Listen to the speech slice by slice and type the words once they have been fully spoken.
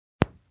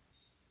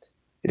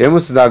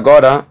Iremos estudar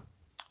agora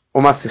o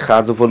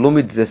Masihá do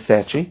volume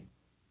 17,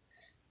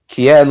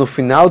 que é no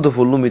final do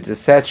volume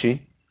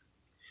 17,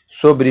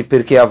 sobre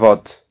Pirkei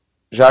Avot.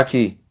 Já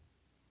que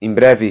em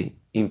breve,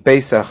 em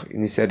Pesach,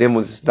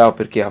 iniciaremos a estudar o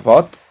Pirkei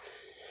Avot.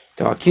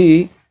 Então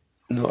aqui,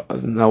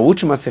 na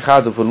última Masihá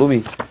do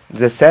volume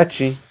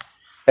 17,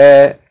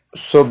 é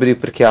sobre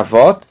Pirkei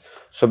Avot,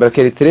 sobre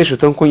aquele trecho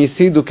tão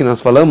conhecido que nós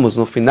falamos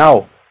no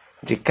final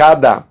de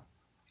cada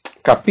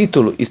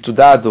capítulo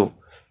estudado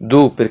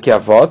do Pirkei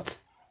Avot.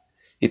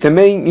 E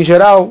também, em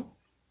geral,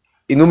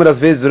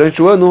 inúmeras vezes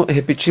durante o ano,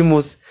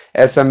 repetimos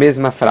essa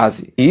mesma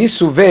frase. E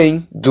isso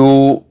vem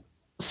do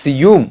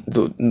Siyum,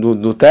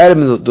 do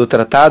término do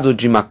tratado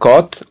de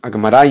Makot, a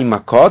Gemara em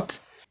Makot.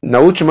 Na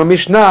última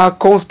Mishnah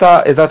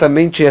consta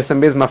exatamente essa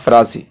mesma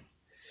frase.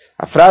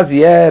 A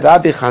frase é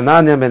Rabbi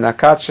Hanania ben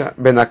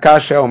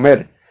Akasha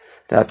Omer,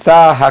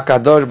 Ratzah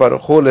HaKadosh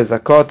Baruch Hu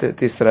lezakot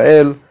et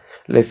Israel,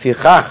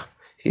 lefichach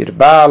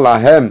hirba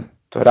lahem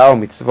Torah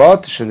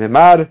u'mitzvot,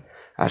 shenemar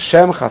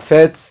Hashem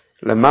Chafetz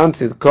Leman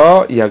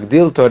Tzidko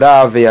Yagdil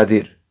Torah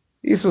Veyadir.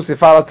 Isso se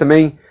fala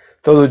também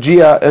todo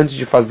dia antes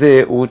de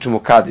fazer o último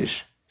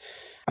Kaddish.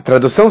 A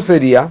tradução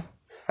seria: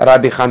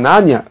 Rabbi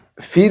Hanania,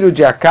 filho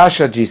de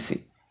Akasha,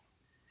 disse: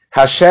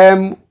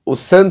 Hashem, o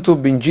santo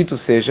bendito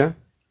seja,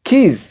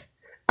 quis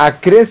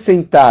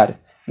acrescentar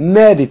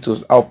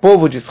méritos ao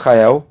povo de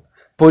Israel,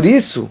 por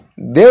isso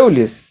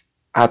deu-lhes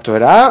a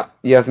Torá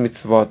e as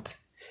mitzvot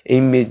em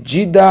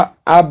medida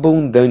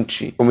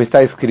abundante. Como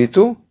está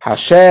escrito,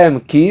 Hashem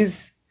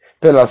quis,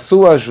 pela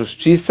sua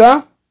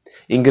justiça,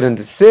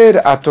 engrandecer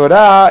a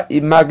Torá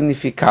e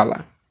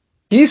magnificá-la.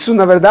 Isso,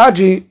 na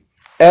verdade,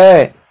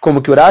 é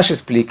como que o Rashi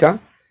explica.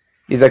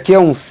 Isso aqui é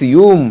um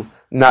siyum,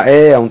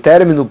 é um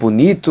término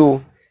bonito,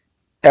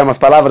 é umas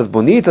palavras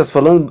bonitas,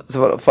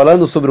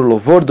 falando sobre o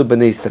louvor do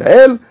Bnei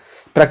Israel,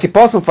 para que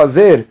possam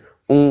fazer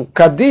um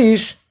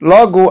Kaddish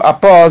logo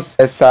após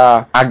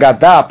essa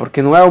Agadá,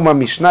 porque não é uma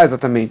Mishnah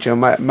exatamente, é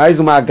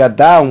mais uma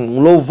Agadá, um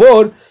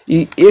louvor,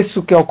 e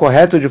isso que é o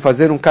correto de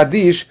fazer um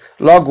Kaddish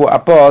logo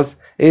após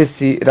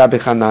esse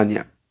Rabbi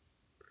Hanania.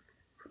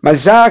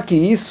 Mas já que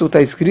isso está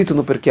escrito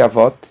no Pirkei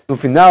Avot, no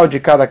final de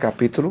cada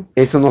capítulo,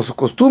 esse é o nosso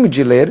costume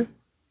de ler,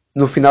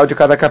 no final de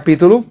cada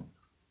capítulo,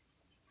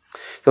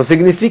 então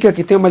significa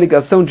que tem uma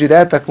ligação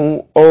direta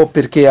com o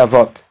Pirkei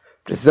Avot.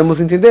 Precisamos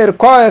entender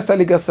qual é essa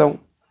ligação.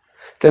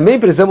 Também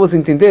precisamos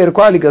entender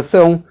qual é a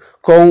ligação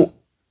com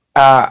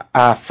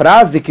a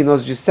frase que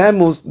nós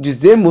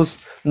dizemos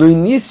no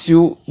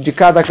início de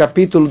cada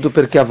capítulo do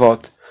Pirkei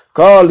Avot.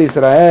 Kol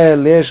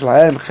Israel yesh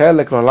lahem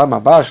chelek leolam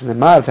haba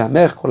shneimar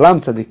ve'amech kulam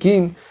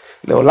tzadikim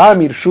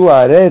leolam yirshu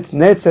haaretz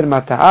netzer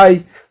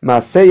mata'ai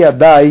ma'asei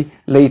yadai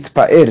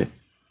leitpaer.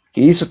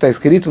 Que isso está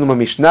escrito numa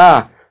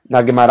Mishnah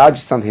na Gemara de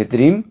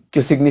Sanhedrin, que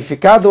o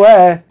significado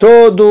é: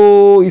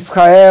 todo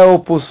Israel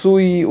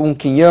possui um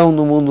quinhão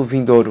no mundo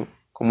vindouro.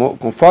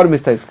 Conforme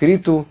está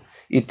escrito,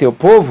 e teu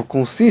povo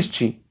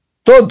consiste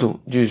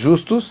todo de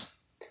justos,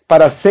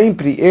 para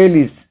sempre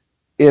eles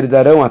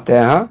herdarão a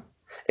terra,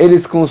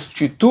 eles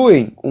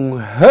constituem um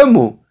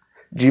ramo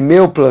de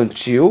meu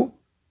plantio,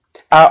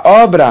 a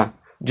obra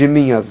de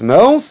minhas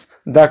mãos,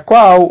 da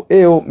qual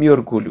eu me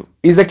orgulho.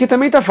 Isso aqui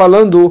também está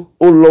falando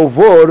o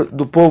louvor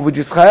do povo de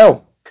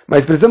Israel,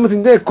 mas precisamos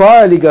entender qual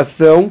é a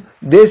ligação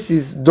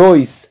desses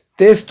dois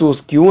textos,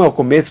 que um é o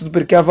começo do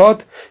Pirkei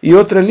Avot e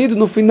outro é lido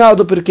no final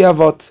do Pirkei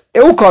Avot.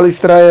 O Kol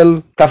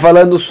Israel está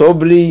falando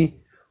sobre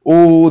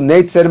o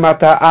Netzer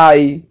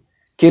Mata'ai,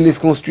 que eles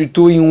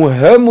constituem um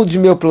ramo de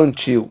meu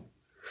plantio.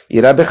 E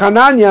Rabbi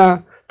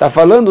Hanania está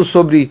falando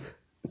sobre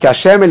que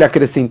Hashem ele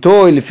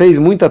acrescentou, ele fez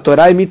muita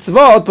Torá e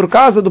mitzvot por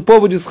causa do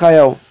povo de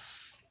Israel.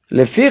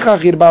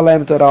 Lefichach hirba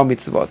lahem Torah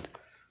mitzvot.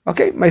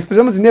 Ok? Mas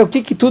precisamos entender o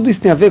que tudo isso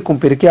tem a ver com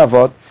Pirkei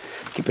Avot.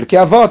 Que Pirkei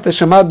Avot é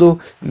chamado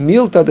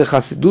Milta de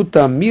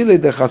Hassiduta, Mile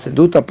de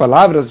Hassiduta,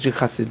 palavras de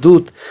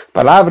Hassidut,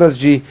 palavras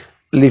de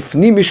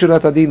Lifnim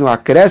Mishurat Adin, um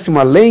acréscimo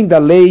além da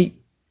lei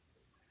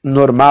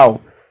normal.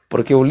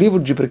 Porque o livro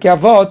de Pirkei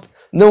Avot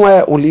não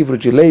é um livro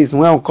de leis,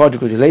 não é um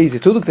código de leis, e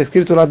tudo que está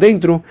escrito lá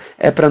dentro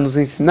é para nos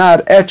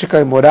ensinar ética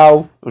e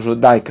moral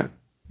judaica.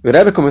 O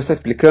Rebbe começou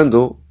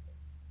explicando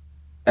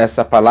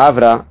essa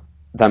palavra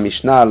da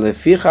Mishnah,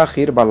 Lefichach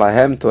hirba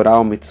lahem Torah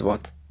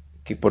u'mitzvot,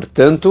 que,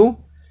 portanto,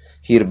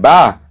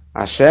 Hirba,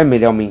 Hashem,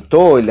 ele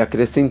aumentou, ele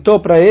acrescentou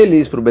para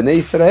eles, para o Bnei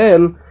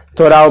Israel,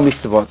 Torah e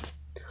Mitzvot.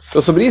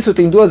 Então, sobre isso,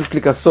 tem duas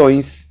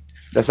explicações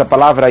dessa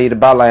palavra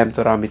Hirba lahem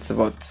Torah e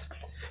Mitzvot.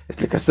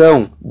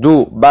 Explicação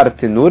do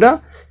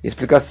Bartenura e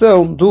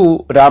explicação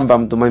do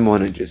Rambam, do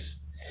Maimônides.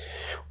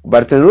 O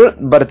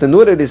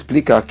Bartenura, ele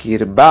explica que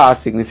Hirba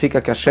significa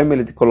que Hashem,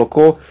 ele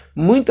colocou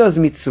muitas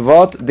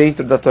mitzvot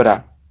dentro da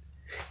Torá.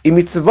 E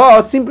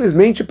mitzvot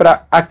simplesmente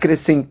para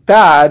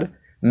acrescentar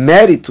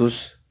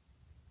méritos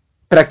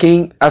para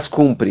quem as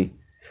cumpre.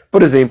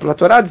 Por exemplo, a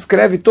Torá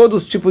descreve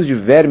todos os tipos de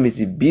vermes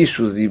e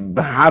bichos e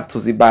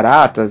ratos e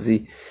baratas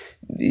e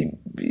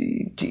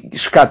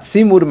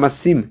shkatzim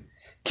urmasim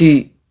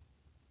que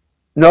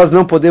nós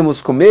não podemos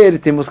comer e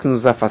temos que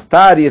nos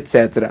afastar e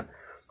etc.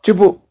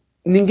 Tipo,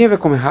 ninguém vai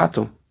comer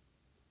rato.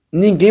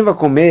 ninguém vai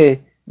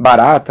comer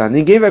barata,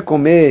 ninguém vai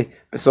comer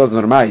pessoas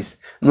normais,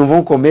 não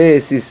vão comer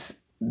esses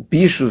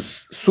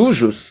bichos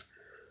sujos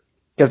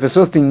que as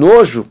pessoas têm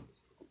nojo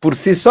por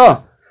si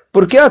só.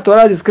 Por que a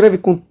Torá descreve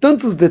com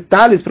tantos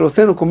detalhes para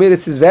você não comer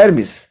esses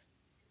vermes?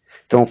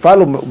 Então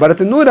fala o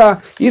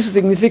Baratenura, isso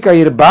significa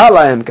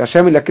irbalaem, que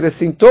Hashem ele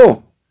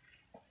acrescentou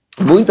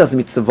muitas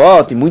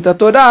mitzvot e muita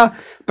Torá,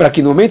 para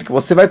que no momento que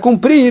você vai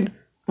cumprir,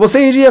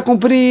 você iria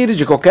cumprir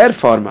de qualquer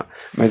forma.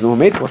 Mas no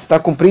momento que você está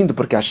cumprindo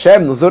porque Hashem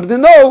nos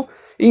ordenou,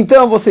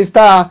 então você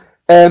está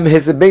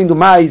recebendo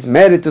mais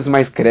méritos,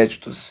 mais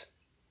créditos.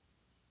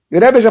 E o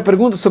Rebbe já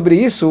pergunta sobre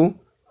isso,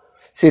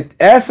 se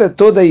essa é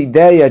toda a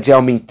ideia de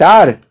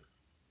aumentar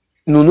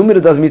no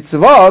número das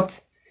mitzvot,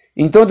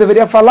 então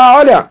deveria falar,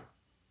 olha,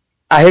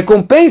 a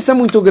recompensa é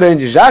muito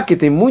grande, já que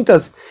tem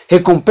muitas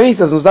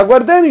recompensas nos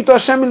aguardando, então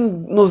Hashem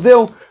nos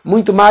deu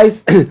muito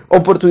mais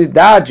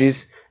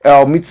oportunidades,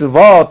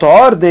 mitzvot,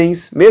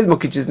 ordens, mesmo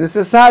que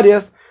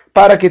desnecessárias,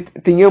 para que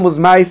tenhamos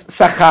mais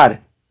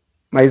sachar.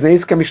 Mas não é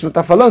isso que a Mishnah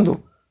está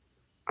falando.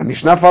 A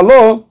Mishnah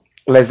falou,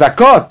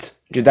 lezakot,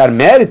 de dar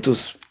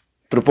méritos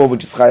para o povo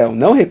de Israel,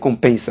 não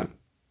recompensa.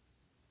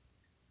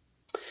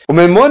 O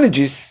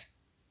Maimônides,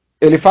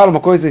 ele fala uma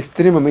coisa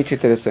extremamente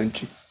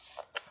interessante,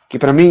 que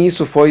para mim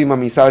isso foi uma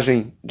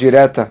mensagem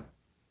direta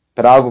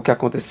para algo que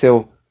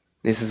aconteceu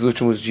nesses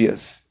últimos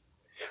dias.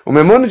 O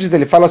Maimônides,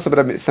 ele fala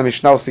sobre essa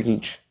Mishnah o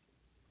seguinte: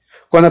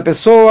 quando a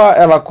pessoa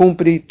ela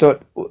cumpre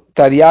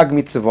Tariag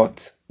Mitzvot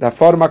da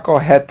forma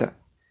correta,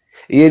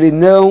 e ele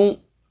não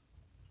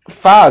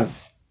faz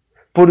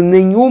por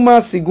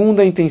nenhuma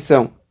segunda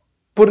intenção,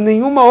 por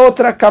nenhuma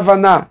outra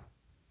kavaná,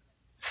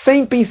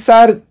 sem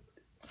pensar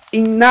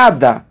em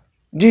nada,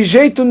 de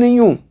jeito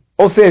nenhum.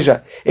 Ou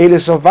seja, ele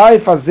só vai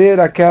fazer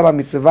aquela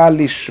mitzvah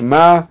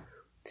lishma,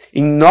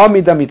 em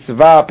nome da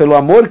mitzvah, pelo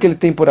amor que ele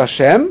tem por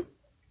Hashem,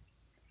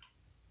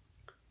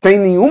 sem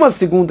nenhuma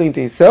segunda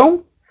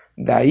intenção.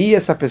 Daí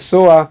essa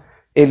pessoa,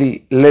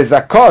 ele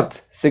lezakot,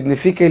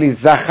 significa ele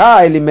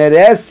zahá, ele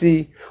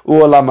merece o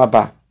olam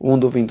haba, o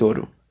mundo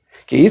vindouro.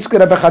 Que é isso que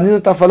Rabbi Hanina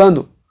está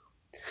falando.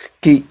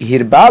 Que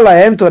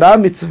hirbalaem Torah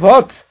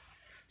mitzvot,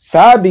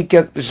 sabe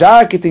que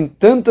já que tem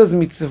tantas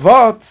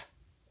mitzvot,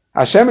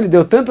 Hashem ele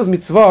deu tantas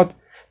mitzvot,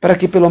 para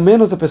que pelo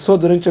menos a pessoa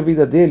durante a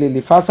vida dele,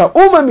 ele faça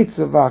uma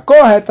mitzvah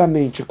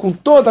corretamente, com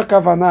toda a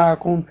kavaná,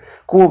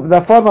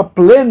 da forma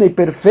plena e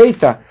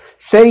perfeita,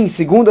 sem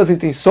segundas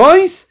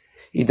intenções,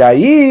 e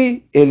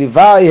daí ele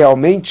vai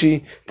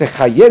realmente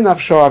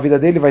a vida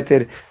dele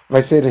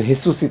vai ser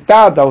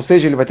ressuscitada, ou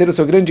seja, ele vai ter o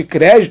seu grande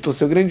crédito, o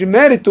seu grande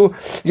mérito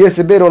de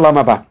receber o Olam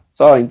Haba.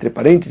 Só entre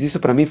parênteses, isso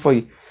para mim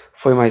foi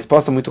uma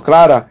resposta muito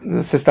clara.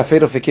 Na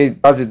sexta-feira eu fiquei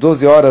quase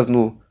 12 horas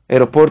no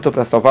aeroporto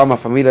para salvar uma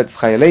família de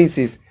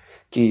israelenses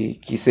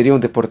que seriam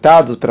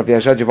deportados para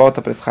viajar de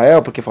volta para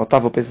Israel, porque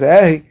faltava o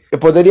PCR. Eu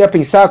poderia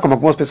pensar, como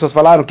algumas pessoas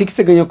falaram, o que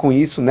você ganhou com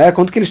isso, né?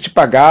 Quanto que eles te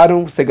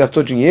pagaram? Você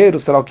gastou dinheiro,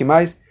 sei lá o que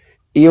mais?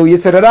 E o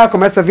Yetzirah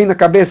começa a vir na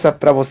cabeça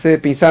para você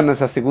pensar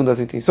nessas segundas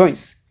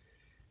intenções.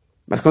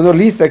 Mas quando eu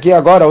li isso aqui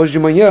agora, hoje de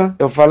manhã,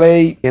 eu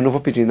falei, eu não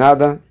vou pedir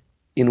nada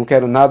e não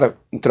quero nada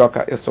em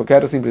troca. Eu só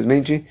quero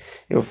simplesmente,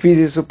 eu fiz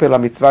isso pela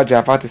mitzvah de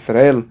Avat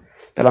Israel,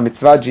 pela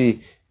mitzvah de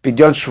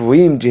Pidyon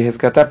Shvuim, de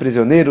resgatar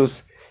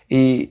prisioneiros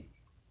e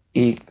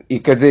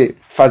quer dizer,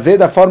 fazer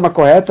da forma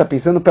correta,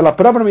 pensando pela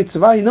própria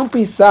mitzvah e não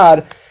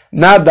pensar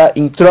nada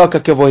em troca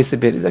que eu vou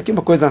receber. Isso aqui é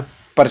uma coisa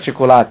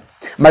particular.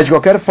 Mas de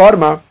qualquer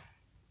forma,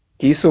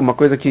 que isso é uma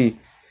coisa que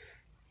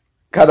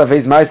cada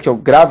vez mais que eu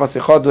gravo a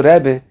Sichá do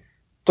Rebbe,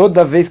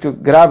 toda vez que eu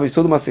gravo e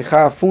estudo uma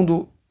Sichá a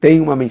fundo, tem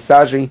uma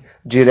mensagem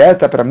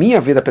direta para a minha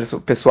vida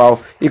pessoal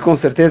e com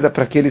certeza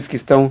para aqueles que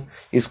estão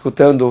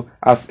escutando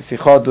a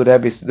Sichá do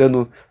Rebbe,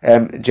 estudando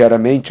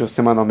diariamente ou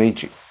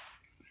semanalmente.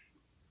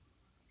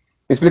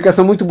 Uma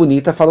explicação muito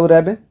bonita, falou o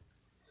Rebbe.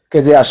 Quer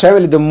dizer, Hashem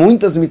ele deu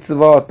muitas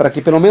mitzvot para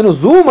que pelo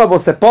menos uma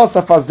você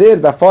possa fazer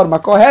da forma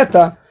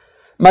correta,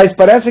 mas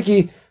parece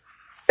que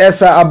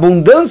essa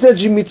abundância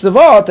de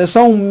mitzvot é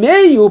só um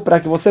meio para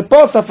que você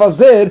possa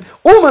fazer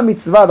uma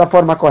mitzvah da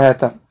forma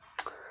correta.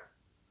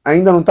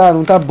 Ainda não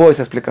tá boa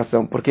essa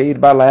explicação, porque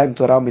Irbalaem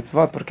Torah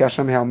mitzvot, porque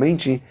Hashem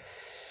realmente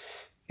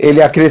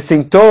ele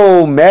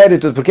acrescentou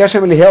méritos, porque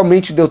Hashem ele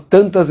realmente deu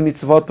tantas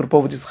mitzvot para o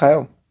povo de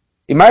Israel.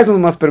 E mais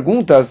umas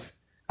perguntas.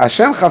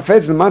 Hashem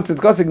Chafetz L'man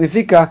Tzidko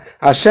significa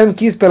Hashem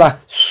quis pela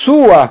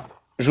sua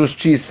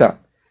justiça.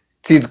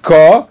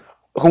 Tzidko,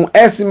 com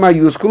S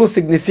maiúsculo,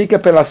 significa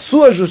pela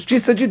sua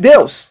justiça de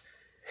Deus.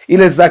 E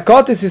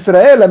Lezakot esse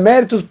Israel é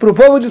méritos para o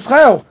povo de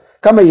Israel.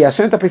 Calma aí,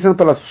 Hashem está pensando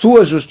pela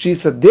sua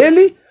justiça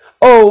dele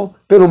ou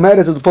pelo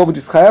mérito do povo de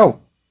Israel?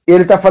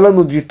 Ele está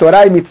falando de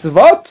Torá e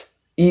Mitzvot,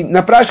 e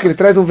na prática ele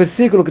traz um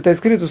versículo que está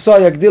escrito só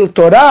Yagdil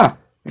Torá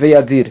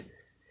veyadir.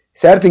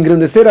 Certo?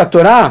 Engrandecer a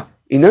Torá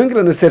e não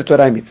engrandecer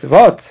Torá e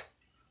Mitzvot.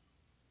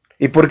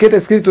 E por que está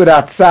escrito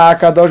Ratzah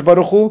Kadosh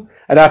Baruch Hu?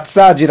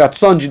 Ratzah de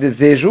Ratzon, de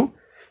desejo.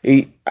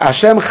 E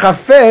Hashem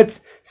Chafetz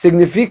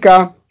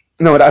significa...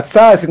 Não,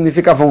 Ratzah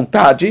significa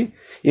vontade.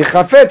 E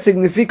Chafetz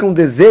significa um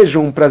desejo,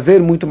 um prazer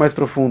muito mais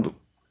profundo.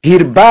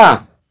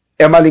 Hirbá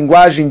é uma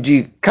linguagem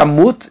de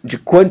kamut, de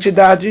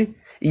quantidade,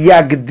 e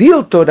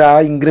Yagdil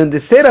Torah,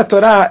 engrandecer a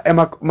Torá, é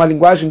uma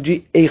linguagem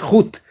de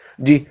eichut,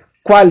 de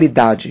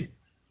qualidade.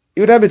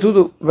 E o Rebbe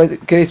vai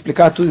querer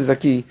explicar tudo isso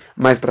aqui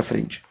mais para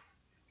frente.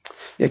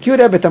 E aqui o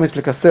Rebbe tem uma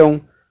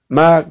explicação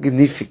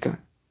magnífica,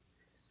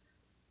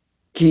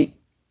 que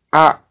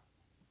a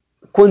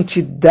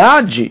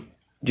quantidade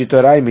de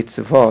Torá e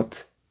Mitzvot,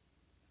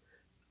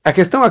 a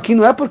questão aqui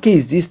não é porque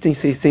existem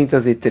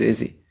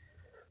 613.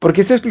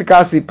 Porque se eu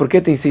explicasse por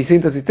que tem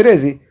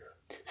 613,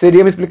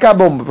 seria me explicar,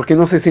 bom, por que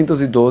não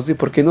 612,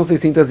 por que não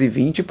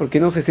 620, por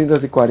que não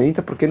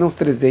 640, por que não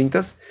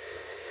 300?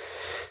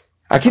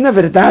 Aqui, na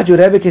verdade, o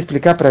Rebbe quer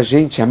explicar para a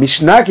gente, a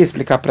Mishnah quer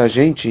explicar para a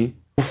gente,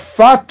 o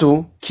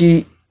fato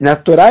que na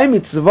Torá e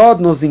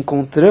Mitzvot nós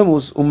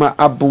encontramos uma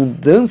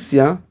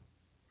abundância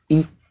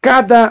em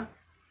cada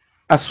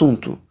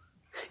assunto,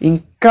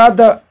 em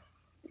cada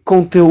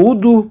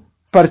conteúdo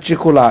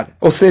particular.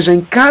 Ou seja,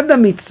 em cada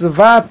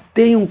mitzvah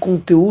tem um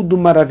conteúdo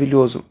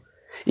maravilhoso.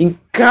 Em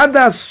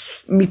cada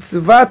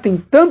mitzvah tem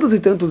tantos e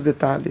tantos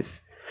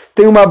detalhes.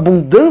 Tem uma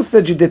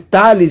abundância de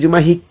detalhes, de uma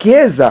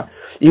riqueza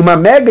e uma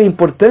mega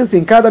importância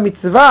em cada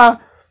mitzvah,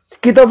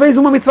 que talvez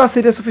uma mitzvah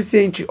seria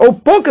suficiente, ou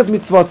poucas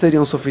mitzvot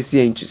seriam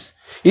suficientes.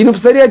 E não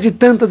precisaria de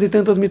tantas e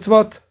tantas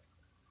mitzvot.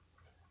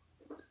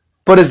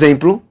 Por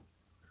exemplo,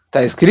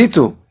 está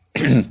escrito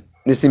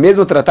nesse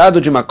mesmo tratado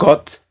de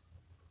Makot,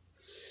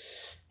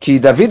 que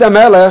David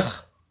HaMelech,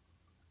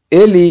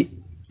 ele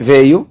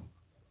veio,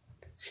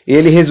 e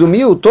ele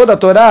resumiu toda a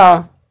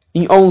Torá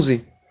em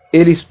 11.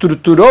 Ele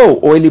estruturou,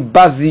 ou ele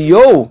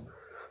baseou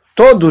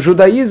todo o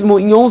judaísmo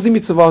em 11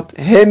 mitzvot.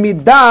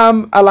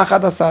 Remidam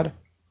alachadassar.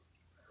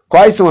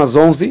 Quais são as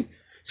 11?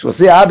 Se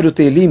você abre o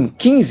Teilim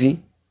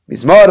 15,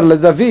 Mizmor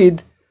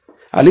LeDavid,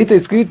 ali está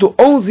escrito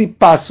 11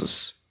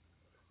 passos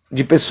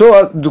de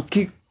pessoa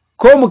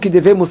como que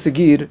devemos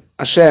seguir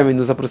Hashem e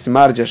nos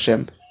aproximar de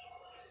Hashem.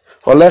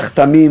 Olech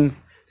Tamim,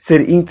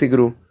 ser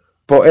íntegro.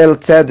 Poel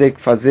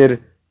Tzedek,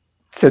 fazer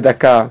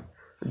Tzedakah.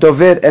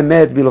 Dover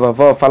Emet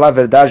Bilovavó, falar a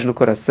verdade no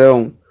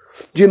coração.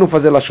 De não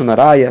fazer Lashon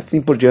Hara, e assim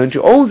por diante.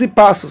 11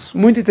 passos,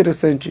 muito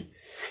interessante.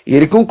 E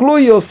ele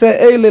conclui,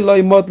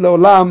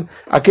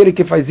 aquele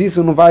que faz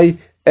isso não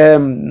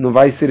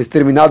vai ser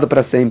exterminado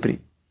para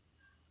sempre.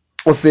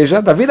 Ou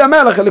seja, David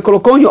HaMelech, ele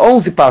colocou em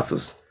 11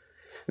 passos.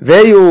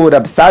 Veio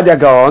Rab Sadia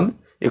Gaon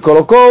e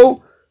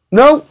colocou,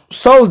 não,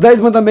 só os 10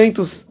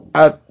 mandamentos.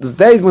 Os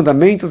 10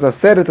 mandamentos, a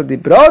Seret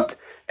Dibrot,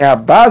 é a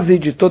base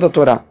de toda a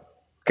Torá.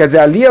 Quer dizer,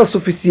 ali é o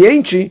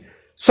suficiente,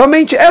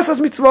 somente essas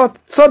mitzvot,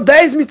 só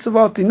 10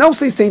 mitzvot, e não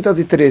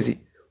 613.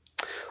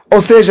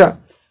 Ou seja,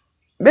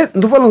 não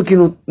estou falando que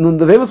não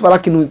devemos falar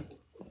que não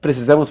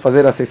precisamos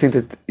fazer as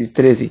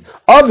 613.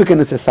 Óbvio que é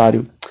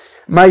necessário.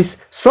 Mas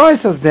só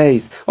essas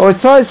 10, ou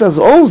só essas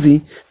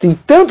 11, tem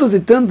tantos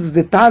e tantos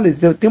detalhes,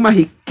 tem uma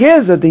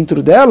riqueza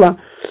dentro dela,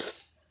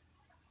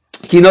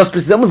 que nós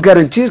precisamos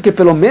garantir que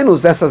pelo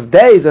menos essas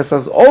 10,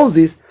 essas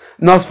 11,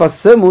 nós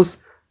façamos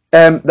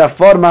da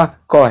forma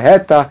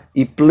correta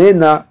e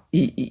plena,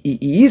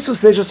 e isso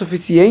seja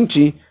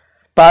suficiente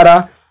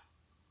para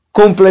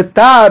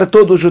completar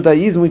todo o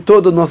judaísmo e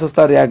todo o nosso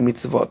Tareag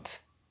Mitzvot.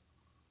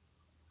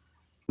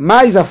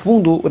 Mais a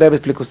fundo, o Rebbe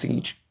explica o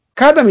seguinte: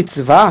 cada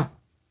mitzvah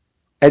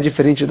é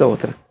diferente da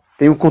outra.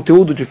 Tem um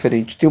conteúdo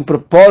diferente, tem um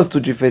propósito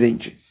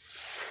diferente.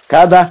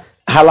 Cada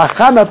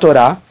halachá na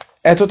Torá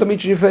é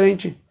totalmente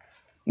diferente.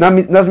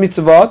 Nas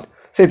mitzvot,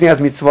 você tem as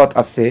mitzvot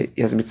aseh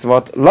e as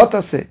mitzvot lot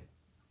aseh.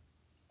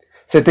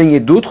 Você tem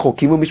edut,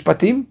 chokim e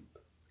mishpatim.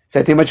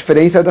 Você tem uma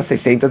diferença das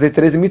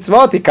 613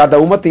 mitzvot, e cada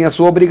uma tem a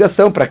sua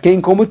obrigação, para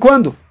quem, como e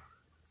quando.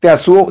 Tem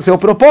seu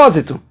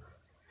propósito.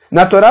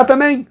 Na Torá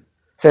também.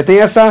 Você tem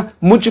essa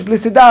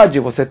multiplicidade.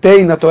 Você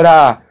tem na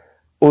Torá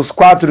os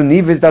 4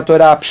 níveis da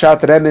Torá,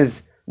 Pshat, Remez,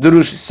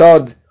 Drush,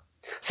 Sod.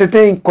 Você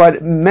tem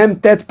Mem,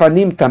 Tet,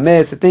 Panim,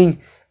 Tameh. Você tem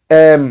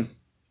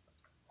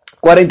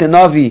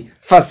 49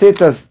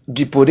 facetas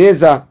de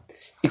pureza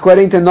e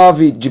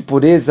 49 de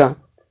pureza.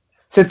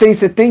 Você tem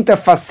 70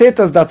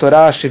 facetas da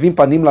Torá, Shevim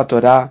Panim la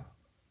Torá.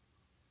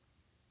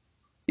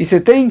 E você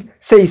tem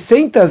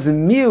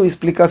 600.000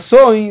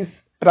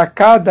 explicações para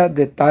cada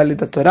detalhe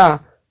da Torá,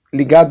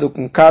 ligado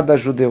com cada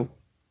judeu.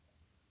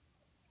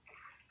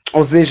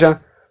 Ou seja,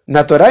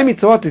 na Torá e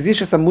Mitzvot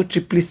existe essa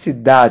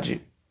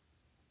multiplicidade.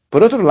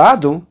 Por outro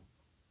lado,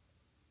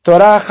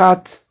 Torá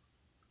Achat,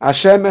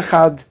 Hashem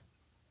Echad.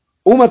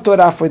 Uma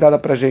Torá foi dada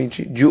para a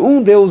gente, de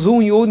um Deus,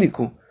 um e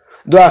único,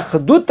 do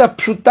Achdut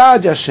Pshutá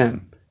de Hashem.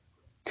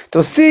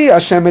 Então, se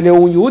Hashem ele é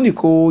um e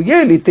único, e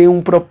ele tem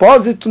um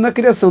propósito na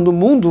criação do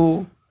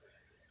mundo,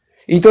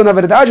 então, na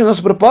verdade, o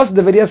nosso propósito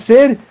deveria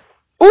ser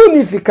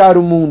unificar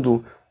o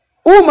mundo.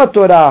 Uma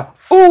Torá,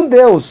 um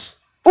Deus,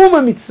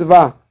 uma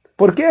mitzvah.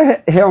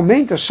 Porque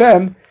realmente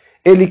Hashem,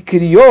 ele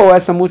criou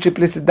essa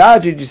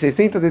multiplicidade de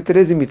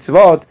 613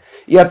 mitzvot,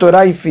 e a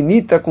Torá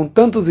infinita, com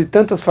tantos e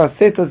tantas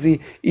facetas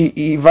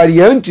e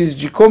variantes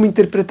de como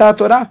interpretar a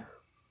Torá.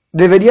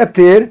 Deveria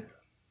ter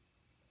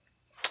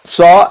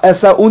só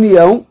essa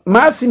união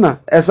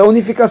máxima, essa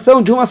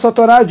unificação de uma só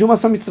Torá, de uma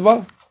só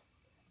mitzvah.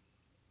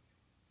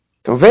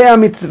 Então vem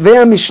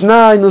a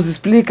Mishnah e nos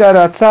explica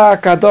Ratzah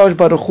Kadosh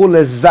Baruch Hu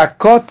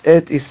lezakot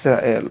et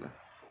Israel.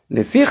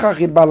 Lefichach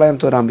hirba lahem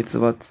Torah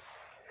mitzvot.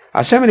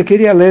 Hashem ele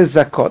queria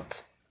lezakot.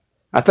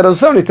 A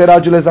tradução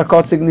literal de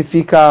lezakot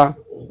significa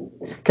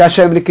que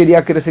Hashem ele queria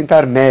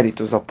acrescentar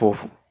méritos ao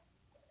povo.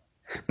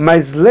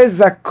 Mas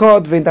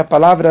lezakot vem da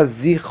palavra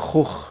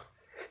zichuch,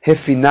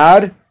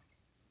 refinar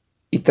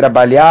e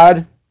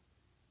trabalhar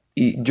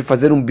e de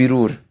fazer um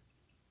birur,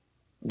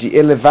 de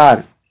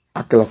elevar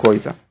aquela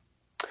coisa.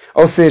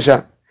 Ou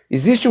seja,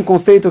 existe um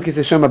conceito que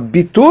se chama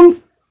bitul,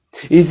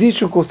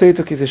 existe um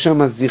conceito que se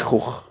chama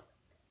zichuch.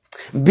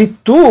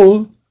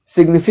 Bitul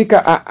significa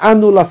a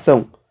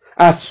anulação,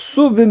 a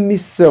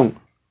submissão.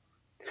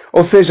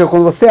 Ou seja,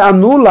 quando você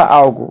anula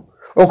algo,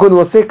 ou quando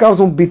você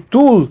causa um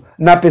bitul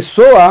na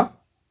pessoa,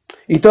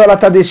 então ela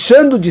está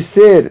deixando de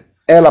ser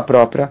ela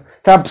própria,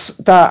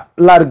 está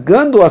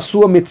largando a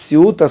sua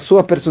metziut, a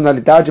sua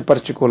personalidade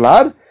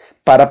particular,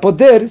 para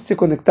poder se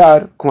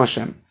conectar com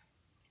Hashem.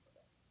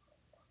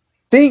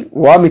 Sim,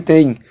 o homem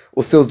tem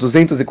os seus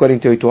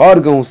 248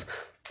 órgãos,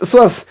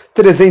 suas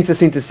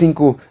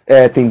 365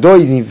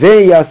 tendões em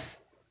veias,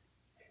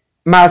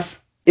 mas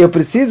eu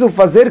preciso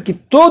fazer que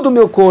todo o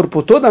meu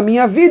corpo, toda a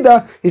minha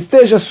vida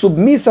esteja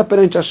submissa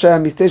perante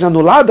Hashem, esteja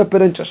anulada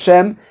perante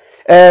Hashem,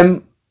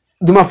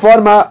 de uma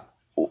forma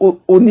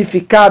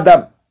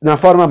unificada, na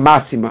forma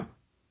máxima.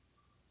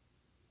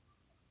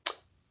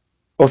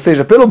 Ou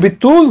seja, pelo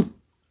bitul,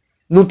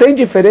 não tem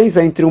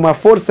diferença entre uma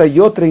força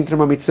e outra, entre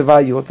uma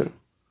mitzvah e outra.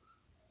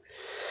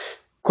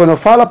 Quando eu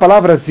falo a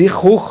palavra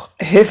zichuch,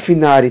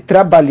 refinar e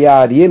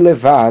trabalhar e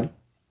elevar,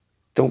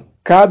 então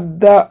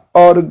cada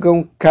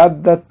órgão,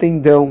 cada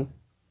tendão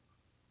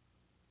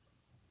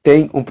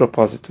tem um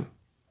propósito,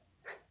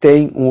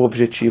 tem um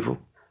objetivo,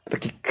 para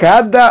que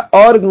cada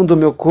órgão do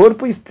meu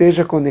corpo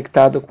esteja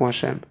conectado com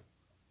Hashem.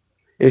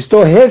 Eu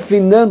estou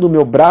refinando o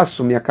meu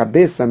braço, minha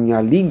cabeça,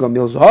 minha língua,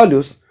 meus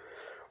olhos,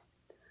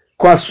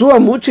 com a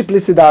sua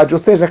multiplicidade, ou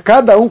seja,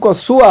 cada um com a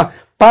sua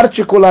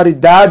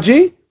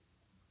particularidade,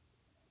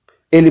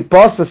 ele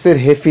possa ser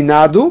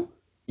refinado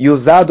e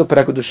usado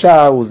para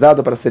Kedushá,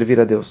 usado para servir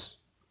a Deus.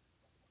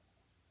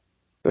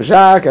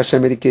 Já que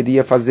Hashem ele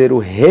queria fazer o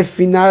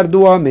refinar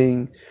do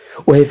homem,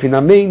 o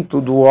refinamento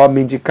do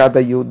homem de cada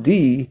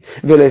Yehudi,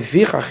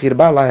 velefichach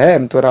hirba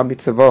lahem Torah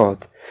mitzvot.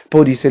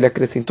 Por isso ele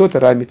acrescentou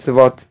Torah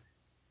mitzvot.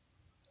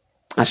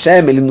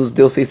 Hashem ele nos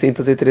deu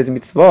 613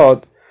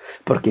 mitzvot,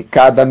 porque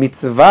cada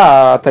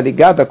mitzvah está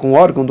ligada com um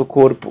órgão do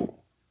corpo.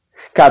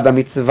 Cada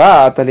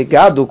mitzvah está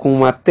ligado com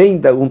uma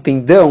tenda, um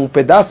tendão, um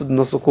pedaço do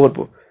nosso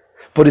corpo.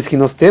 Por isso que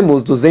nós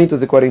temos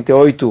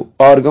 248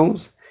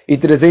 órgãos e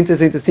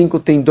 365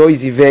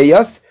 tendões e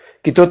veias,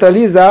 que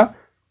totaliza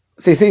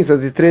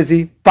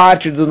 613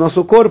 partes do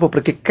nosso corpo,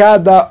 porque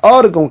cada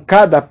órgão,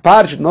 cada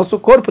parte do nosso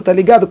corpo está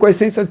ligado com as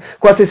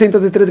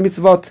 613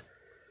 mitzvot.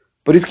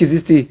 Por isso que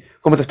existe,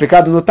 como está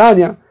explicado no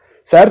Tânia,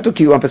 certo?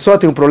 Que uma pessoa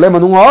tem um problema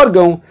num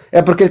órgão,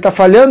 é porque ele está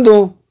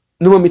falhando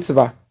numa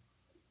mitzvah.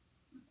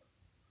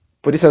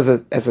 Por isso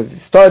essas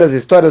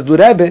histórias do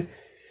Rebbe,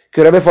 que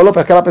o Rebbe falou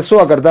para aquela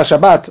pessoa guardar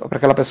Shabbat, ou para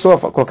aquela pessoa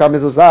colocar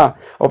mezuzá,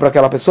 ou para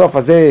aquela pessoa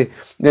fazer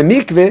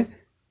mikve,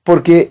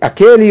 porque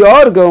aquele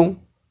órgão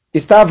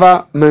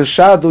estava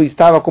manchado,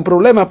 estava com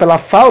problema pela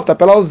falta,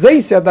 pela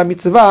ausência da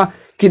mitzvah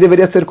que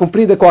deveria ser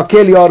cumprida com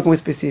aquele órgão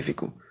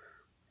específico.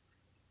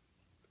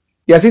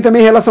 E assim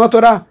também em relação à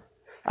Torá.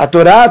 A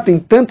Torá tem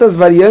tantas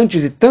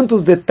variantes e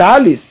tantos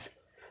detalhes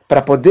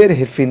para poder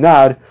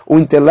refinar o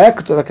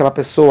intelecto daquela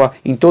pessoa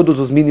em todos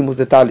os mínimos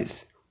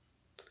detalhes.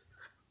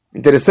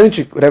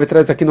 Interessante, o Rebbe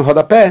traz aqui no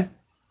rodapé,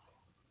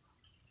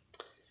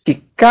 que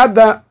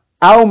cada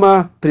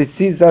alma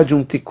precisa de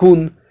um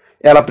tikkun,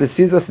 ela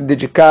precisa se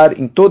dedicar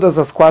em todas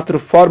as 4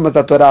 formas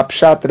da Torá,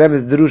 Pshat,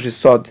 Remez, Drush e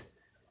Sod.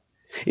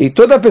 E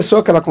toda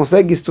pessoa que ela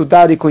consegue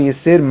estudar e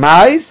conhecer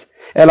mais,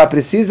 ela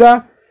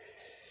precisa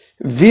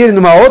vir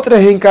numa outra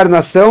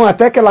reencarnação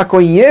até que ela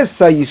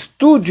conheça e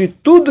estude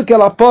tudo que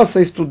ela possa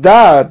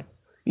estudar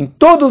em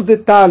todos os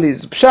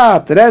detalhes,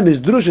 Pshat, Remez,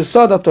 Drush e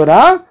Sod da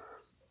Torá,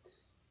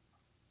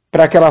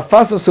 para que ela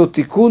faça o seu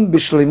tikkun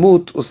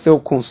bishlemut, o seu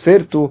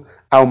conserto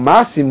ao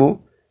máximo,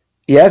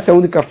 e essa é a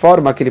única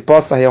forma que ele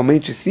possa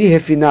realmente se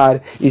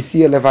refinar e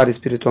se elevar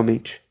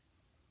espiritualmente.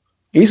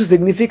 Isso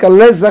significa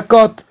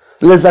lezakot.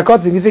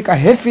 Lezakot significa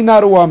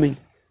refinar o homem.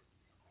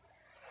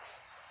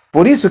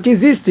 Por isso que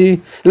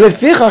existe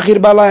lefichach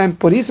hirba lahem,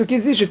 por isso que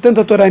existe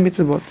tanta Torá e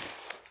mitzvot.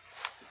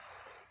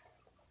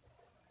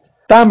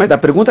 Tá, mas a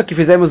pergunta que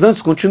fizemos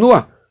antes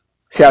continua.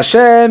 Se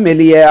Hashem,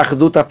 ele é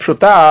Achdut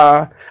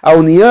Pshutá, a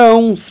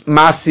união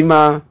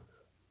máxima,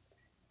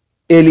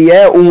 ele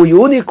é um e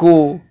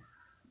único,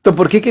 então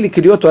por que ele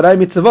criou Torá e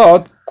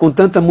mitzvot com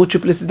tanta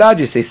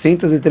multiplicidade,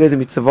 613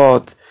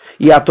 mitzvot,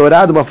 e a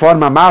Torá de uma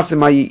forma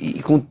máxima e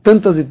com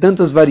tantas e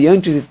tantas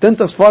variantes e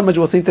tantas formas de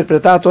você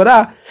interpretar a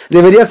Torá,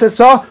 deveria ser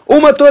só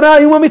uma Torá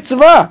e uma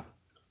mitzvah.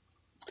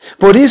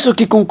 Por isso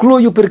que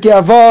conclui o Pirkei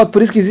Avot,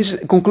 por isso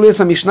que conclui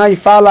essa Mishnah e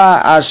fala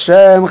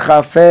Hashem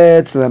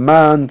chafetz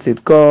leman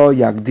tzidko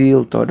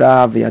yagdil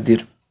Torah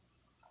veyadir.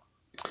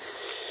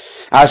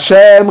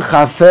 Hashem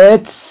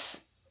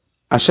Hafetz,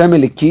 Hashem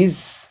ele quis,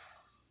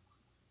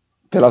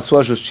 pela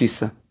sua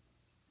justiça,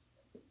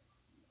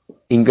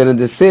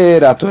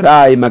 engrandecer a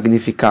Torá e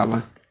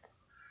magnificá-la.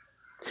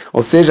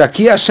 Ou seja,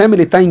 aqui Hashem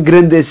ele está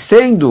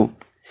engrandecendo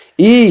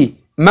e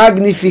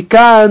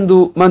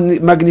magnificando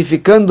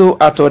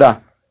a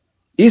Torá.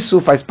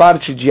 Isso faz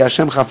parte de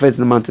Hashem Hafetz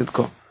Leman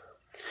Tzidko. O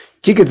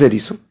que quer dizer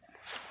isso?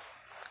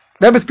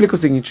 Rebbe explica o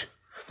seguinte.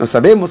 Nós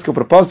sabemos que o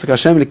propósito que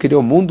Hashem ele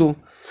criou o mundo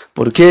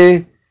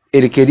porque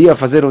ele queria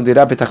fazer um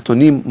Dirá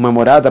Betachtonim, uma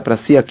morada para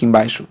si aqui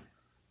embaixo.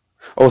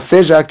 Ou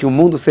seja, que o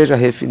mundo seja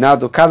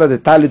refinado, cada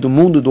detalhe do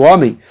mundo do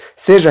homem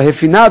seja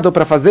refinado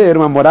para fazer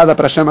uma morada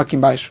para Hashem aqui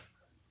embaixo.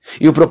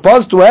 E o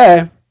propósito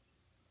é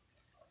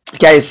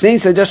que a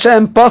essência de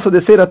Hashem possa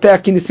descer até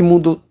aqui nesse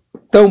mundo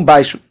tão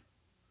baixo.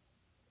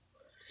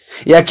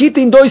 E aqui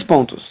tem dois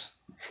pontos.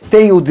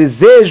 Tem o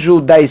desejo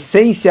da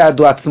essência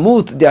do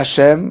Atzmut de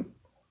Hashem,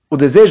 o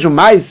desejo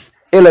mais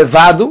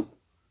elevado,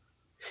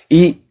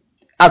 e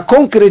a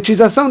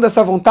concretização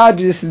dessa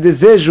vontade, desse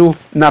desejo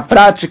na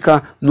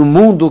prática, no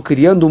mundo,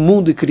 criando o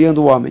mundo e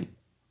criando o homem.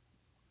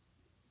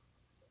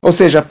 Ou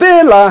seja,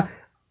 pela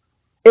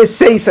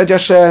essência de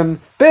Hashem,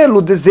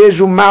 pelo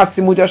desejo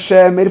máximo de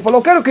Hashem, ele falou,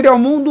 eu quero criar o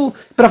mundo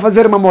para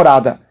fazer uma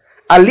morada.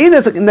 Ali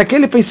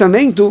naquele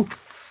pensamento,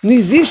 não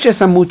existe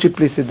essa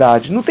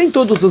multiplicidade, não tem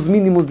todos os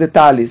mínimos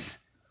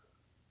detalhes.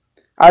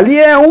 Ali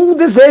é um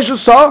desejo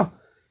só.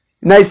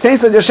 Na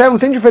essência de Hashem não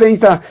tem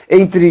diferença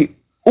entre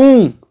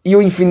um e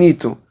o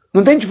infinito.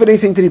 Não tem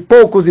diferença entre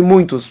poucos e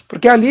muitos,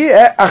 porque ali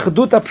é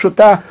Achdut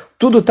Pshutá,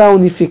 tudo está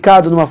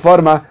unificado de uma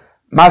forma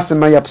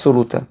máxima e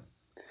absoluta.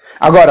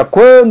 Agora,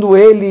 quando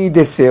ele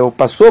desceu,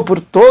 passou por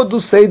todo o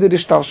Seider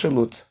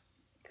Ishtalshelut,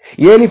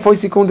 e ele foi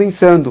se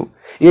condensando,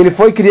 e ele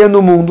foi criando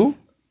o mundo.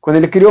 Quando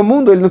ele criou o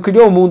mundo, ele não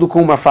criou o mundo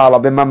com uma fala,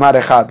 Bemamar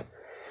Echad.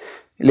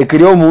 Ele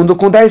criou o mundo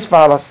com 10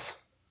 falas.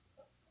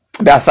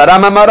 Be'asara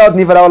Mamarot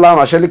Nivra Olam.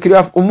 Ele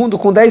criou o mundo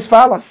com 10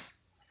 falas.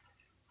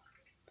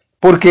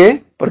 Por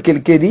quê? Porque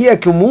ele queria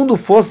que o mundo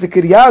fosse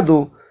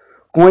criado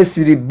com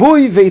esse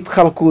Ribui Veit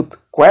Chalkut,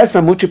 com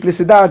essa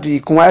multiplicidade e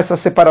com essa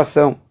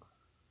separação.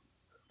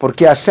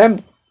 Porque Hashem,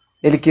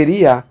 ele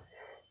queria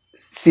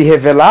se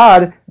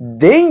revelar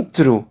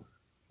dentro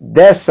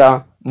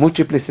dessa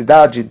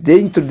multiplicidade,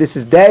 dentro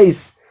desses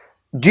 10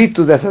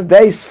 ditos, dessas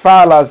 10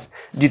 falas,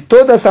 de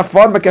toda essa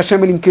forma que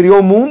Hashem ele criou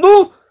o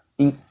mundo,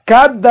 em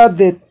cada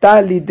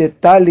detalhe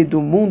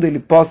do mundo ele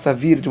possa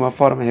vir de uma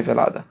forma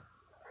revelada.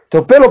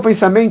 Então, pelo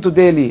pensamento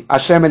dele,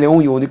 Hashem ele é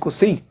um e único,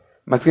 sim,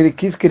 mas ele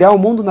quis criar o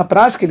mundo na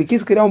prática, ele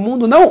quis criar o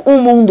mundo, não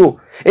um mundo,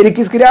 ele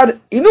quis criar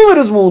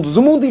inúmeros mundos,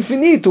 um mundo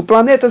infinito,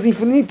 planetas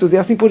infinitos e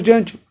assim por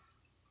diante.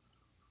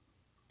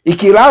 E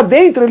que lá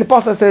dentro ele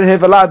possa ser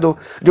revelado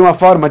de uma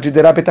forma de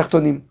Dirá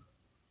Betachtonim.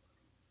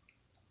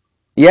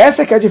 E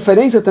essa que é a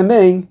diferença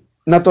também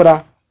na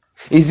Torá.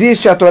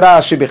 Existe a Torá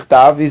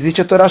Shebechtav,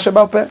 existe a Torá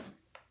Shebal Peh.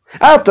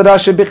 A Torá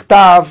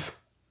Shebechtav,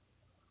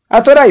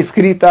 a Torá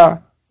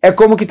escrita, é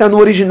como que está no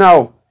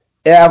original.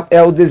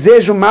 É o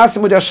desejo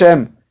máximo de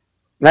Hashem,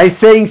 na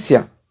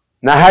essência,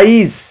 na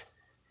raiz.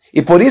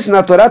 E por isso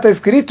na Torá está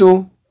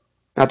escrito,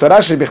 na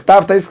Torá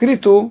Shebechtav está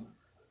escrito,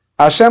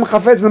 Hashem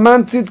Hafetz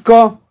Leman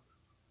Tzidko,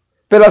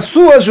 pela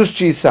sua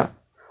justiça.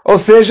 Ou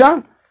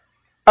seja,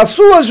 a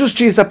sua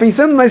justiça,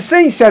 pensando na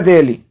essência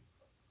dele.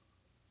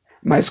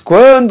 Mas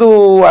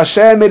quando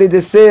Hashem ele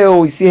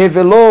desceu e se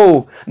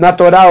revelou na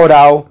Torá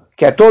oral,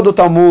 que é todo o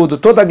Talmud,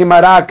 toda a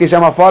Guimará, que já é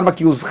uma forma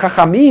que os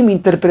Chachamim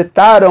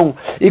interpretaram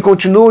e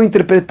continuam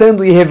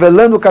interpretando e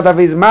revelando cada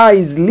vez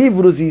mais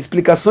livros e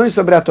explicações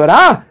sobre a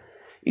Torá,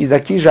 isso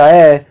aqui já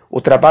é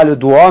o trabalho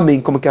do homem,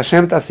 como que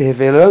Hashem está se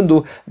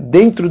revelando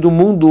dentro do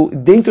mundo,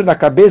 dentro da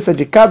cabeça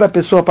de cada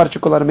pessoa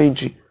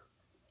particularmente.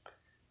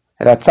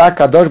 Ratzak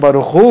Kadosh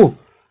Baruch Hu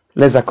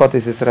Lezakot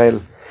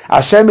Israel.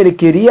 Hashem ele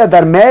queria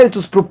dar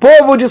méritos para o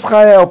povo de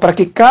Israel, para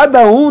que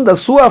cada um da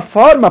sua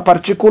forma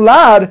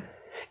particular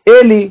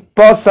ele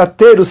possa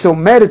ter o seu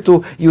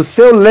mérito e o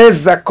seu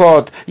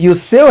lezakot e o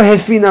seu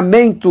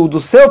refinamento do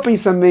seu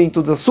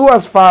pensamento, das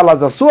suas falas,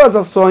 das suas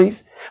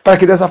ações, para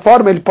que dessa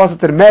forma ele possa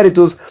ter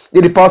méritos,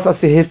 ele possa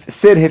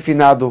ser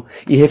refinado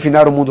e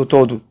refinar o mundo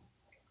todo.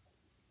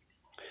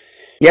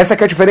 E essa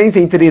que é a diferença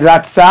entre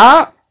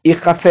Ratzah e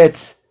Hafetz.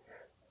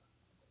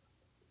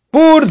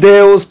 Por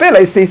Deus,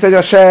 pela essência de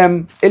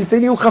Hashem, ele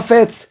teria um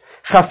Hafetz.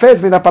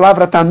 Hafetz vem da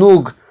palavra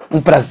Tanug,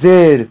 um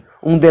prazer,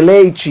 um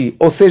deleite,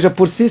 ou seja,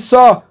 por si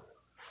só.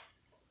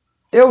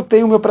 Eu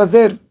tenho o meu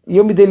prazer e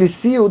eu me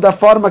delicio da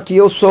forma que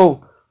eu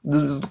sou,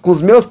 com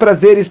os meus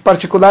prazeres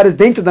particulares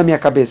dentro da minha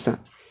cabeça.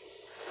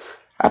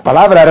 A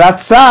palavra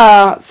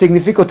Ratzah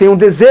significa que eu tenho um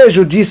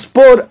desejo de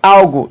expor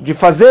algo, de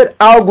fazer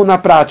algo na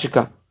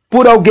prática,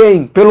 por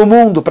alguém, pelo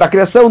mundo, para a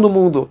criação do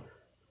mundo.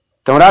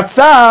 Então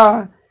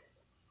Ratzah,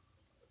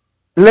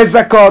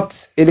 Lezakot,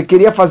 ele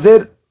queria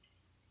fazer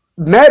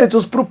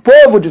méritos para o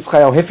povo de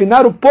Israel,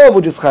 refinar o povo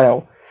de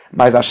Israel.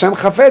 Mas Hashem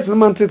Hafetz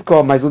Leman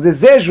Tzidko, mas o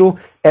desejo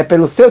é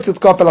pelo seu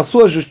Tzidko, pela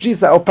sua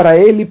justiça, ou para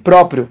ele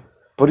próprio.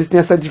 Por isso tem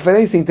essa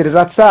diferença entre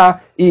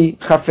Ratzah e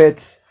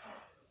Hafetz.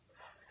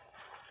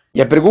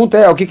 E a pergunta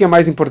é, o que é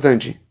mais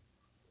importante?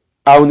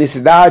 A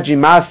unicidade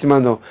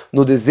máxima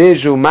no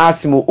desejo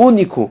máximo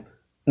único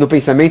no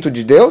pensamento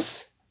de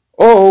Deus?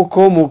 Ou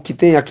como que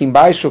tem aqui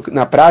embaixo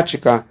na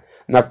prática,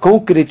 na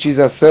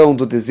concretização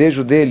do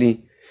desejo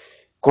dele,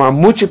 com a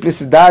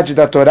multiplicidade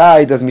da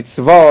Torá e das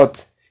mitzvot,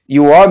 e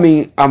o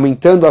homem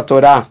aumentando a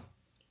Torá,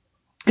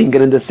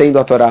 engrandecendo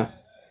a Torá.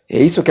 É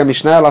isso que a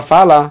Mishnah ela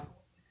fala,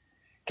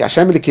 que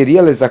Hashem ele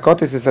queria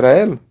lezakot esse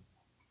Israel.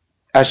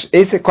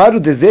 Qual era o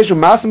desejo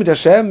máximo de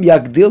Hashem?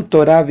 Yagdil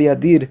Torá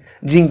ve'yadir,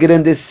 de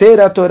engrandecer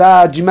a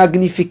Torá, de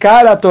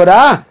magnificar a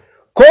Torá.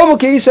 Como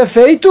que isso é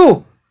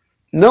feito?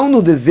 Não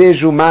no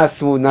desejo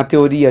máximo, na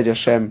teoria de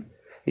Hashem,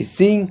 e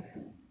sim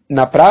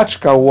na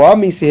prática, o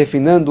homem se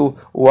refinando,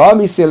 o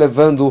homem se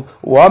elevando,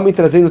 o homem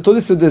trazendo todo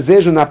esse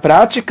desejo na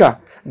prática,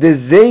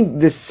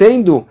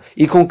 descendo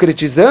e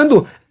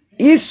concretizando.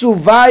 Isso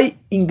vai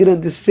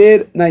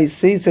engrandecer na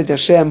essência de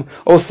Hashem,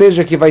 ou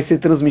seja, que vai ser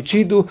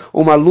transmitido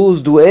uma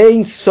luz do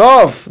Ein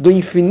Sof, do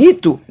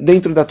infinito,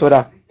 dentro da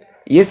Torá.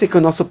 E esse que é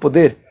o nosso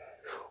poder.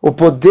 O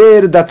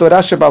poder da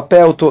Torá Shebal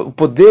Peh, o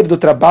poder do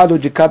trabalho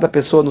de cada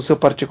pessoa no seu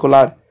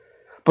particular.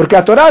 Porque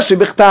a Torá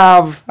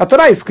Shebechtav, a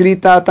Torá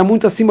escrita, está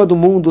muito acima do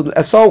mundo,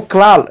 é só o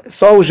klal, é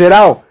só o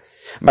geral.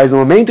 Mas no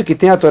momento que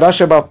tem a Torá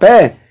Shebal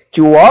Peh,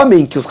 que o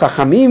homem, que os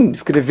Chachamim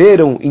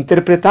escreveram,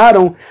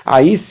 interpretaram,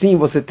 aí sim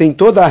você tem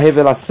toda a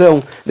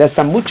revelação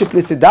dessa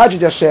multiplicidade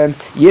de Hashem,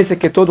 e esse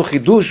aqui é todo o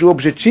Hidush, o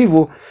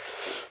objetivo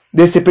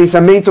desse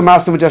pensamento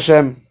máximo de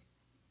Hashem.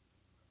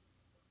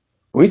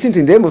 Com isso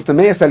entendemos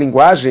também essa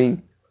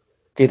linguagem,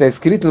 que está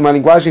escrito numa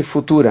linguagem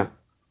futura.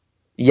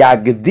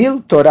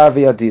 Yagdil Torah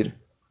ve'yadir.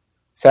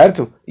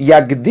 Certo?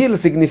 Yagdil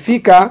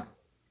significa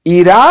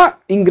irá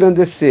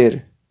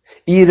engrandecer,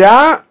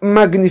 irá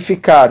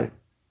magnificar.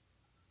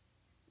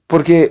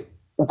 Porque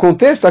o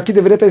contexto aqui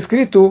deveria estar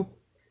escrito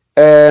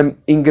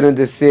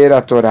engrandecer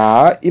a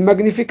Torá e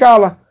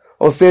magnificá-la.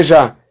 Ou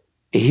seja,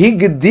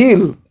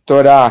 Higdil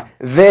Torá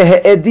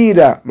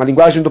ve'edira, uma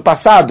linguagem do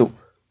passado.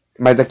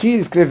 Mas aqui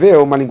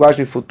escreveu uma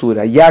linguagem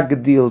futura.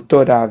 Yagdil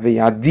Torá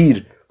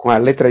ve'adir, com a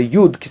letra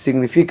Yud, que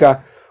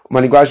significa uma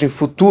linguagem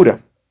futura.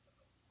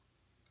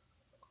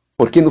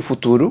 Por que no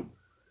futuro?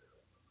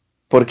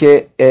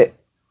 Porque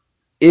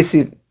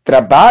esse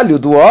trabalho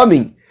do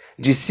homem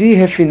de se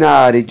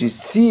refinar e de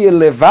se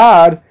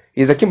elevar,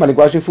 isso aqui é uma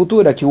linguagem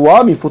futura, que o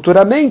homem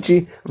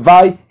futuramente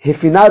vai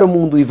refinar o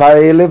mundo e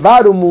vai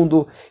elevar o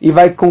mundo e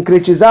vai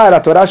concretizar a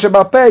Torá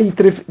Shebal Peh e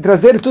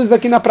trazer tudo isso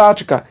aqui na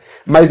prática.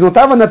 Mas não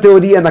estava na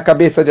teoria na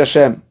cabeça de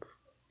Hashem.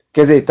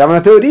 Quer dizer, estava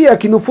na teoria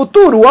que no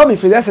futuro o homem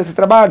fizesse esse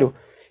trabalho.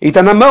 E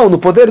está na mão, no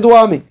poder do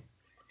homem.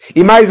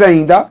 E mais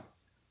ainda,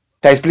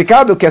 está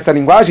explicado que essa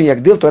linguagem,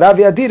 Yagdil Torah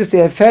ve'yadir, se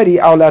refere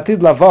ao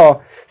Latid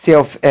Lavó, se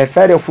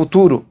refere ao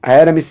futuro, à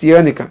era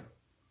messiânica.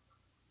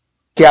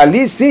 Que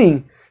ali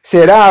sim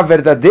será a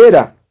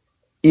verdadeira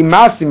e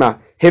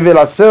máxima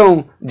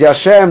revelação de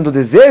Hashem, do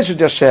desejo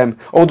de Hashem,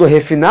 ou do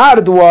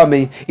refinar do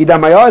homem, e da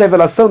maior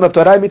revelação da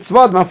Torá e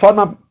Mitzvot, de uma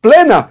forma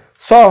plena,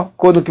 só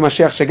quando que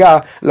Mashiach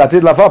chegar,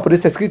 Latid Lavó, por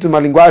isso é escrito em uma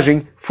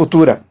linguagem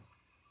futura.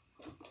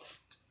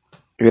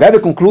 E o Rebbe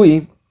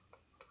conclui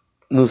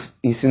nos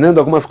ensinando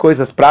algumas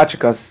coisas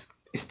práticas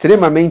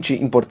extremamente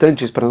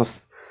importantes para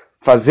nós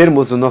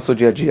fazermos no nosso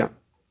dia a dia.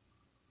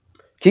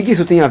 O que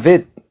isso tem a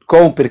ver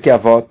com o Pirkei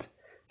Avot,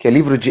 que é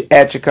livro de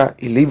ética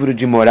e livro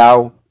de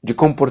moral, de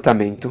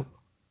comportamento?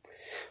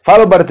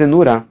 Fala o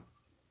Bartenura,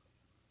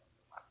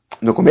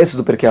 no começo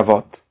do Pirkei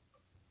Avot,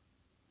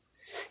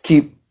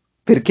 que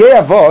Pirkei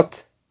Avot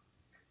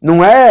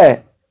não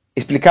é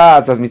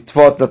explicar as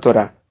mitzvot da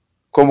Torá,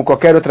 como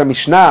qualquer outra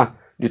Mishnah,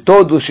 de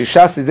todos os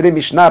Shishá Sidrei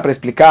Mishnah, para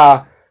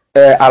explicar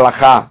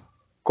Alachá,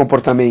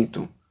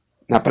 comportamento,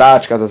 na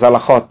prática das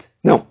Alachot.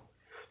 Não.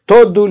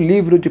 Todo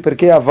livro de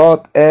Pirkei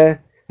Avot é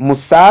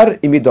Mussar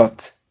e Midot.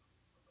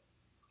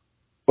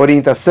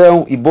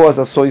 Orientação e boas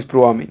ações para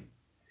o homem.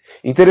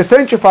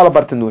 Interessante, fala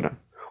Bartenura.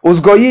 Os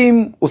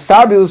Goyim, os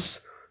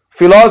sábios,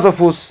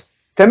 filósofos,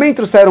 também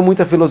trouxeram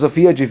muita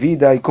filosofia de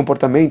vida e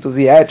comportamentos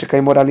e ética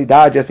e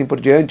moralidade e assim por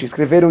diante.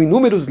 Escreveram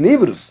inúmeros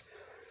livros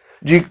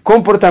de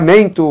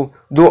comportamento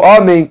do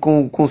homem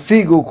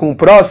consigo, com o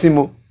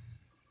próximo.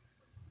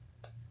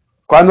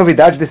 Qual a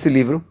novidade desse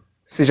livro?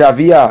 Se já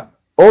havia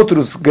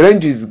outros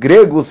grandes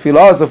gregos,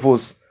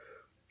 filósofos,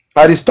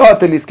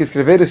 Aristóteles, que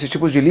escreveram esses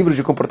tipos de livros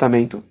de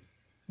comportamento,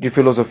 de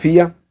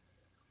filosofia.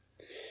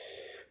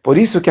 Por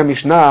isso que a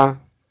Mishnah,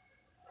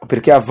 o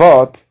Pirkei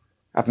Avot,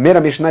 a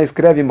primeira Mishnah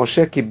escreve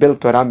Moshe Kibel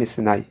Torah me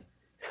Sinai.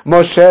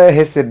 Moshe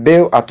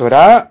recebeu a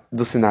Torá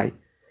do Sinai.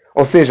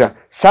 Ou seja,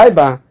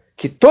 saiba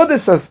que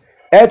todas essas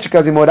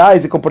éticas e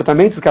morais e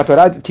comportamentos que a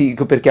Torá, que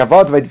o Pirkei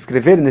Avot vai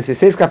descrever nesses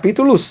 6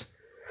 capítulos,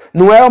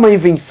 não é uma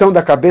invenção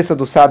da cabeça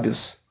dos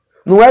sábios,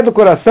 não é do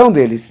coração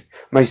deles,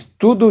 mas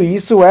tudo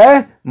isso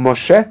é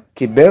Moshe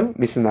Kibel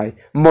Sinai.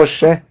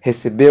 Moshe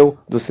recebeu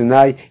do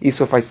Sinai,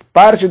 isso faz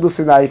parte do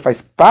Sinai,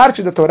 faz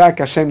parte da Torá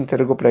que Hashem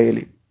entregou para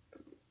ele.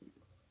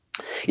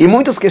 E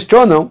muitos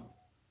questionam,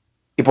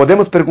 e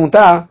podemos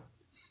perguntar,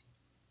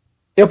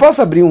 Eu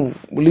posso abrir um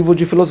livro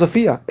de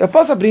filosofia, eu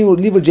posso abrir um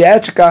livro de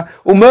ética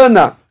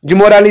humana, de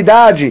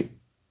moralidade.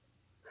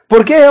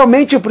 Porque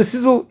realmente eu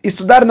preciso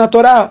estudar na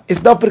Torá,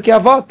 estudar o Pirkei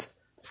Avot.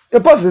 Eu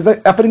posso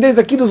aprender isso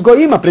aqui dos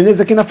Goim, aprender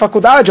isso aqui na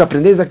faculdade,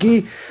 aprender isso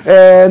aqui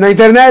na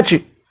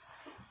internet.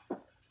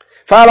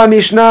 Fala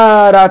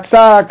Mishnah,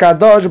 Ratzah,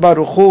 Kadosh,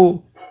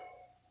 Baruchu,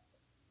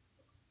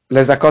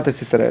 Lezakot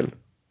es Israel.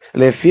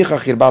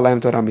 Lefichach hirbah lahem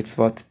Torah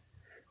mitzvot.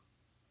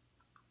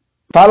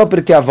 Fala o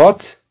Pirkei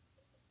Avot.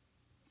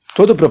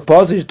 Todo o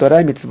propósito de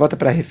Torá e mitzvot é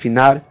para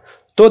refinar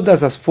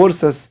todas as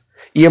forças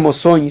e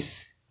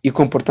emoções e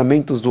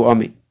comportamentos do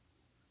homem.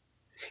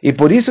 E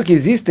por isso que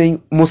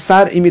existem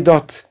Mussar e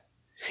Midot.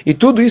 E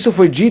tudo isso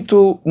foi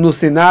dito no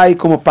Sinai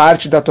como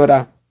parte da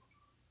Torá.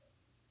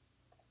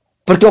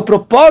 Porque o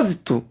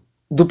propósito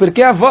do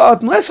Pirkei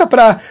Avot não é só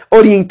para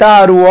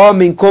orientar o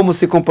homem como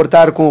se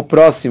comportar com o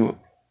próximo.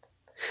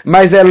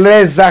 Mas é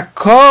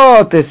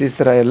Lezakot es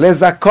Israel.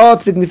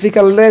 Lezakot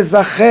significa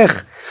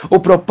Lezacher. O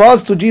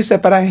propósito disso é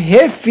para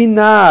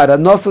refinar as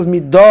nossas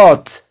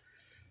Midot.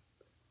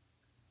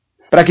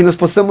 Para que nós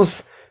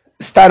possamos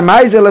estar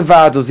mais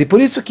elevados. E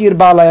por isso que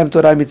Hirbah Lahem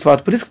Torah e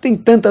Mitzvot. Por isso que tem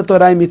tanta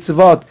Torah e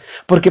Mitzvot.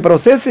 Porque para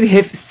você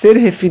ser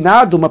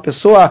refinado, uma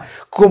pessoa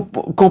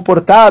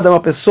comportada,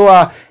 uma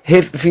pessoa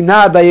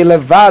refinada e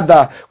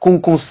elevada, com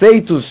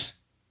conceitos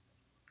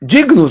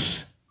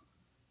dignos,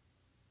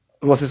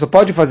 você só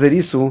pode fazer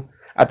isso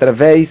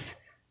através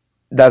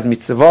das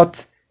Mitzvot,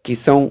 que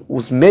são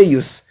os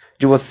meios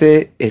de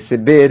você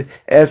receber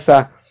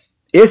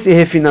esse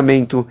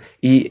refinamento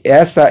e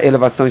essa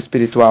elevação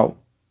espiritual.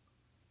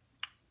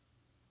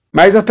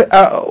 Mas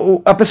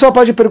a pessoa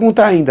pode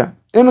perguntar ainda,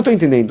 eu não estou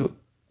entendendo.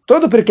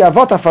 Todo Pirkei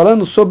Avot está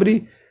falando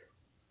sobre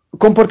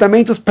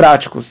comportamentos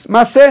práticos.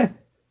 Mas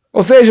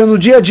ou seja, no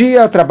dia a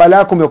dia,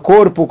 trabalhar com o meu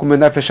corpo, com o meu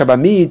Nefesh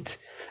Abamit,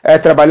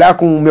 trabalhar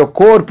com o meu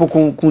corpo,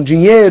 com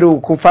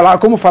dinheiro, como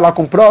falar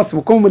com o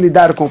próximo, como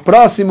lidar com o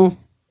próximo.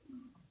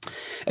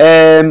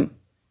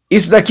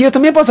 Isso daqui eu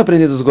também posso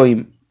aprender dos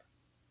Goim.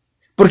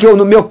 Porque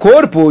no meu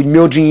corpo,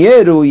 meu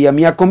dinheiro e a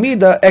minha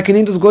comida é que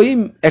nem dos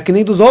Goim, é que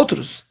nem dos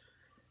outros.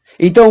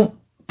 Então,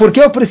 por que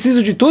eu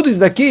preciso de tudo isso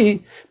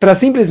daqui para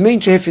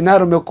simplesmente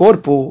refinar o meu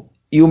corpo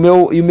e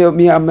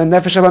minha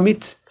Nefesh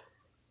Abamit?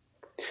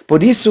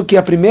 Por isso que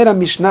a primeira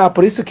Mishnah,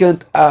 por isso que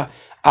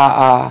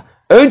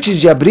antes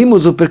de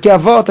abrirmos o Pirkei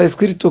Avot, está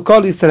escrito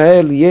Kol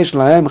Israel yesh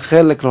lahem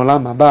chelek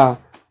lolam haba,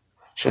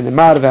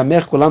 shenemar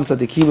ve'amech kulam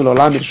tzadikim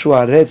lolam irshu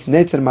haaretz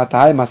netzer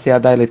matahai maseh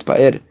adai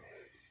letpaer. O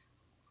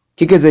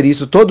que quer dizer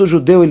isso? Todo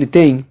judeu ele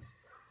tem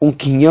um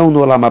quinhão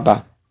no Olam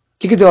Haba. O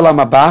que quer dizer Olam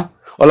Haba?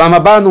 Olam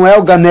Haba não é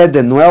o Gan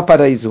Eden, não é o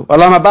paraíso.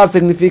 Olam Haba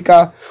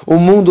significa o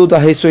mundo da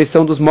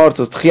ressurreição dos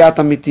mortos, Tchiat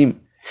HaMitim.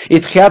 E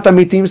Tchiat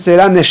HaMitim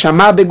será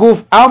Neshama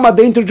Beguf, alma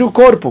dentro de um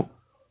corpo.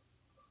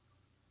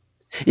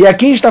 E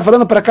aqui está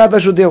falando para cada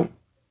judeu.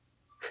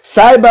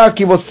 Saiba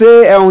que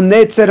você é um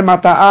Netzer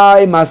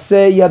Mata'ai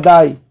Masei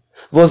Yadai.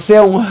 Você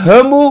é um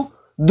ramo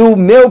do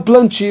meu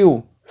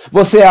plantio.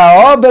 Você é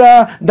a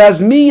obra das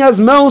minhas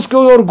mãos que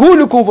eu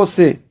orgulho com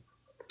você.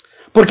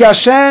 Porque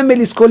Hashem,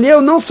 ele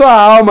escolheu não só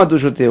a alma do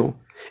judeu.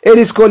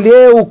 Ele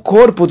escolheu o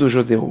corpo do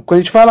judeu.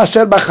 Quando a gente fala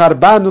Asher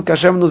Bacharbanu, que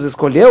Hashem nos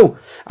escolheu,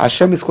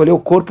 Hashem escolheu o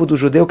corpo do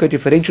judeu que é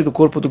diferente do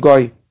corpo do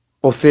Goi.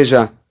 Ou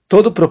seja,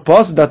 todo o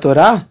propósito da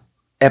Torá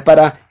é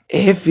para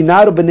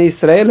refinar o Bnei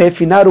Israel,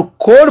 refinar o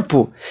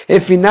corpo,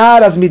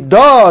 refinar as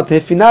Midot,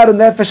 refinar o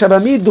Nefesh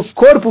Abamid do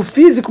corpo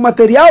físico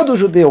material do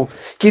judeu,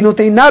 que não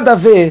tem nada a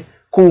ver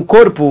com o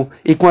corpo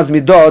e com as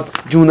Midot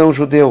de um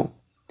não-judeu.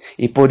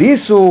 E por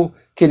isso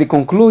que ele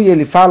conclui,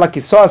 ele fala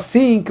que só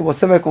assim que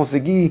você vai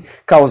conseguir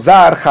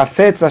causar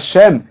Hafetz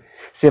Hashem,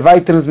 você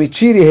vai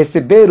transmitir e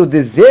receber o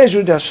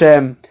desejo de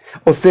Hashem,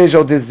 ou seja,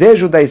 o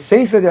desejo da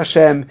essência de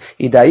Hashem,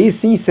 e daí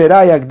sim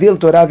será Yagdil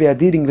Torah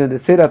Ve'adir,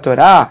 engrandecer a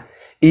Torá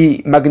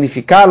e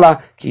magnificá-la,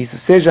 que isso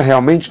seja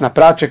realmente na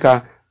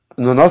prática,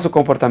 no nosso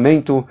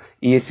comportamento,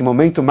 e esse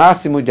momento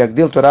máximo de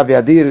Yagdil Torah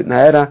Ve'adir na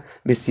era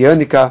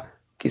messiânica,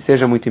 que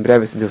seja muito em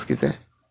breve, se Deus quiser.